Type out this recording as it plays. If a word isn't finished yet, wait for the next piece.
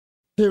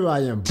Here I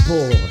am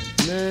bored,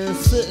 man,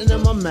 sitting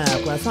in my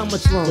math class. How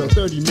much longer?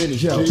 30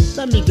 minutes, yo.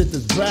 Let me get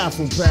this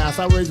bathroom pass.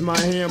 I raised my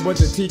hand, but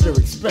the teacher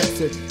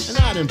expects it, and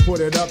I didn't put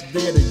it up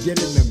there to get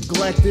it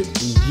neglected.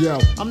 Yo,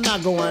 I'm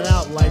not going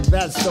out like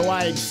that, so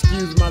I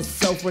excuse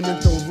myself and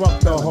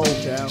interrupt the whole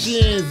show.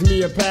 She hands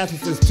me a pass and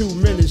says 2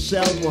 minutes,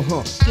 shell.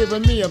 Well,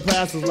 giving me a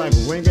pass is like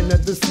ringing a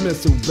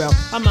dismissal bell.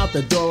 I'm out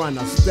the door and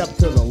I step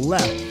to the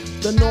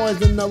left. The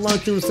noise in the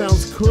lunchroom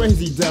sounds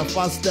crazy deaf.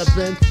 I step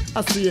in,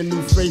 I see a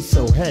new face,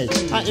 so hey,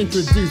 I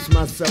introduce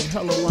myself.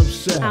 Hello, I'm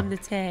Chef. I'm the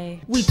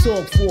Tay. We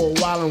talked for a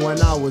while, and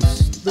when I was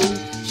through,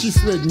 she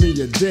slid me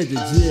a digit.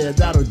 Yeah,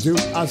 that'll do.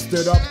 I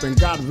stood up and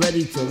got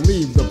ready to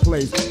leave the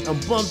place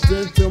and bumped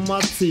into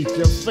my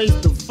teacher face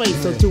to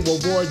face. So to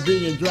avoid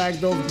being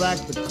dragged over back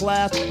to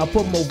class, I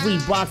put my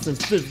Reeboks in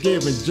 5th gear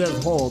and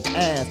just hauled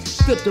ass.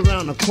 Stepped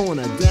around the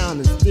corner, down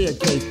the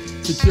staircase.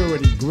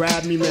 Security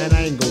grabbed me, man,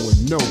 I ain't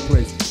going no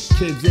place.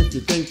 Kids, if you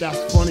think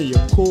that's funny,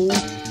 you're cool.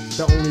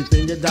 The only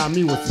thing that got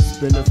me was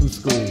suspended from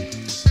school.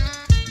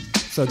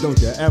 So don't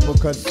you ever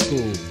cut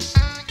school.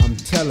 I'm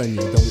telling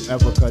you, don't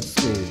ever cut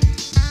school.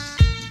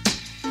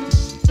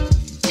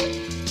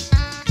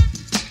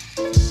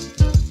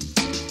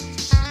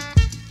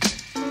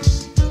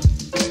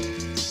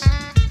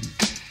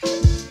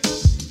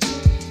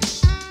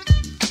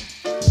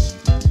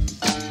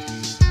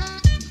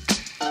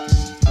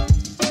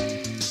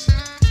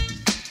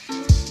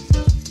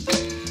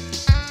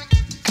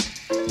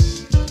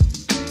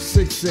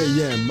 6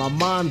 a.m. My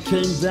mom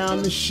came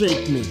down to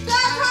shake me.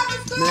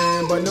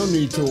 Man, but no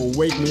need to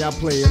awake me, I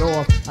play it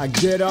off. I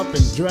get up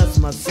and dress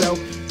myself,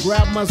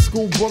 grab my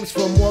school books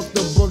from off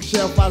the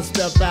bookshelf. I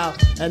step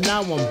out, and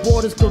now I'm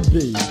bored as could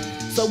be.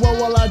 So what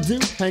will I do?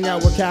 Hang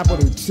out with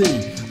capital T.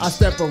 I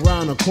step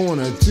around the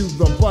corner to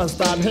the bus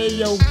stop. Hey,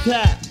 yo,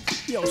 cat.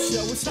 Yo,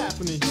 Shell, what's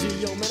happening, G?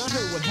 Yo, man, I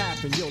heard what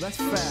happened. Yo, that's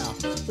foul.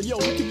 But yo,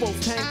 we can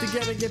both hang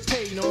together and get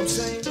paid, you know what I'm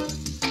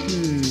saying?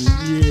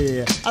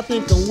 Yeah, I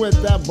think I'm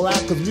with that black,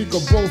 cause we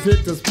could both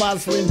hit the spot,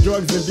 sling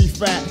drugs and be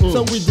fat.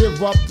 So we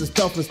give up the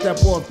stuff and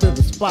step off to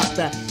the spot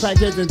that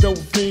crackheads and dope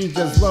fiends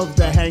just love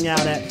to hang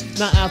out at.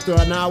 Now after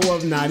an hour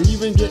of not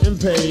even getting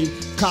paid,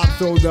 cops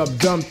rolled up,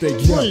 dumped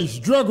it. Freeze,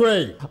 drug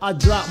raid. I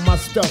dropped my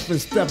stuff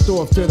and stepped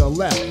off to the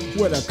left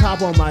with a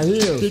cop on my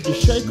heels. Did you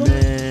shake him?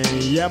 Man,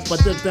 yep, I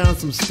dipped down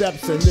some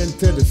steps and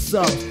into the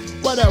subs.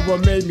 Whatever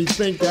made me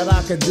think that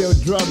I could deal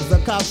drugs. The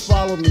cops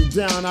followed me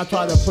down, I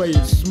tried to play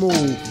it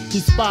smooth. He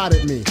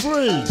spotted me.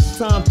 Freeze,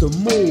 time to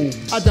move.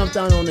 I jumped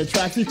down on the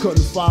tracks, he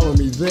couldn't follow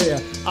me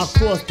there. I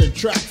crossed the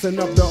tracks and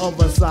up the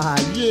other side.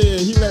 Yeah,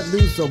 he let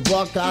loose a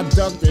buck, I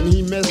ducked and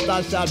he missed.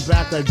 I shot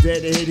back a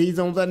dead hit, he's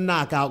on the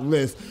knockout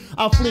list.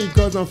 I flee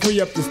cause I'm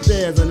free up the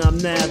stairs and I'm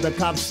mad. The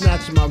cop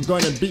snatched my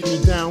gun and beat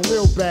me down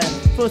real bad.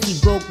 First he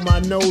broke my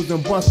nose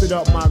and busted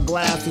up my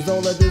glasses.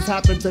 All of this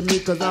happened to me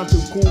cause I'm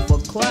too cool for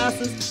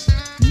classes.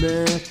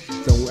 Man,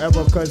 don't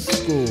ever cut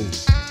school.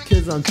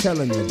 Kids, I'm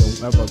telling you,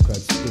 don't ever cut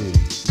school.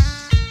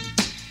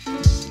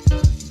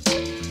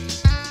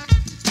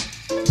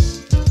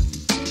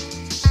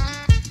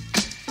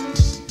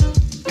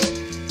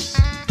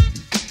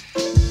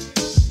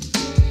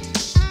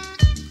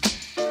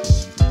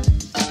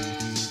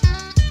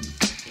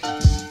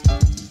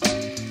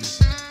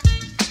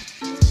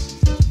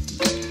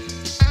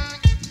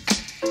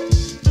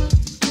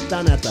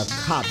 Down at the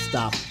cop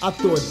stop, I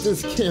thought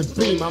this can't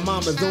be. My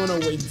mama's on her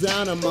way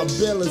down and my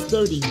bill is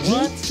 30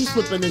 G. She's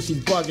flipping and she's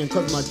bugging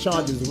cause my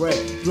charge is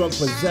red. Drug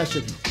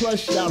possession, plus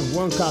shot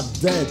one cop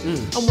dead.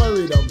 I'm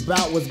worried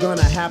about what's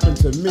gonna happen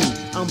to me.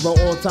 I'm the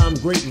all-time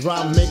great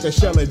rhyme maker,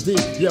 Chillin. D.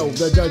 Yo,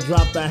 the judge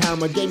dropped the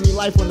hammer, gave me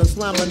life on the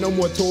slammer. No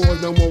more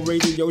tours, no more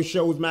radio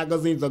shows,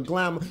 magazines or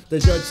glamour. The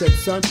judge said,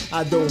 son,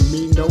 I don't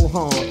mean no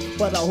harm,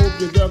 but I hope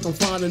your girl can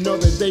find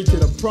another day to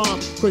the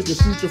prom. Cause your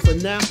future for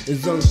now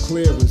is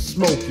unclear and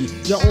smoky.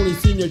 Your only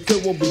senior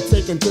trip will be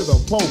taken to the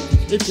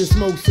pokey. If you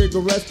smoke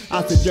cigarettes,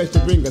 I suggest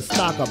you bring a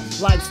stock up.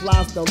 Like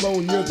Sly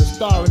Stallone, you're the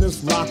star in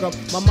this lockup.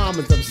 My mom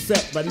is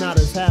upset, but not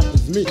as half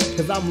as me,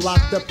 cause I'm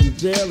locked up in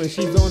jail and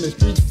she's on the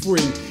streets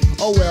free.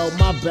 Oh well,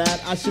 my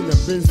bad, I shouldn't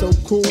have been so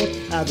cool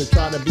as to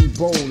try to be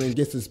bold and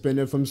get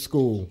suspended from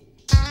school.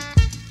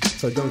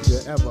 So don't you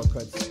ever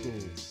cut school.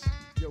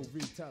 Yo,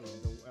 V, tell 'em,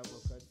 don't ever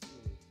cut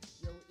school.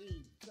 Yo,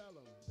 E.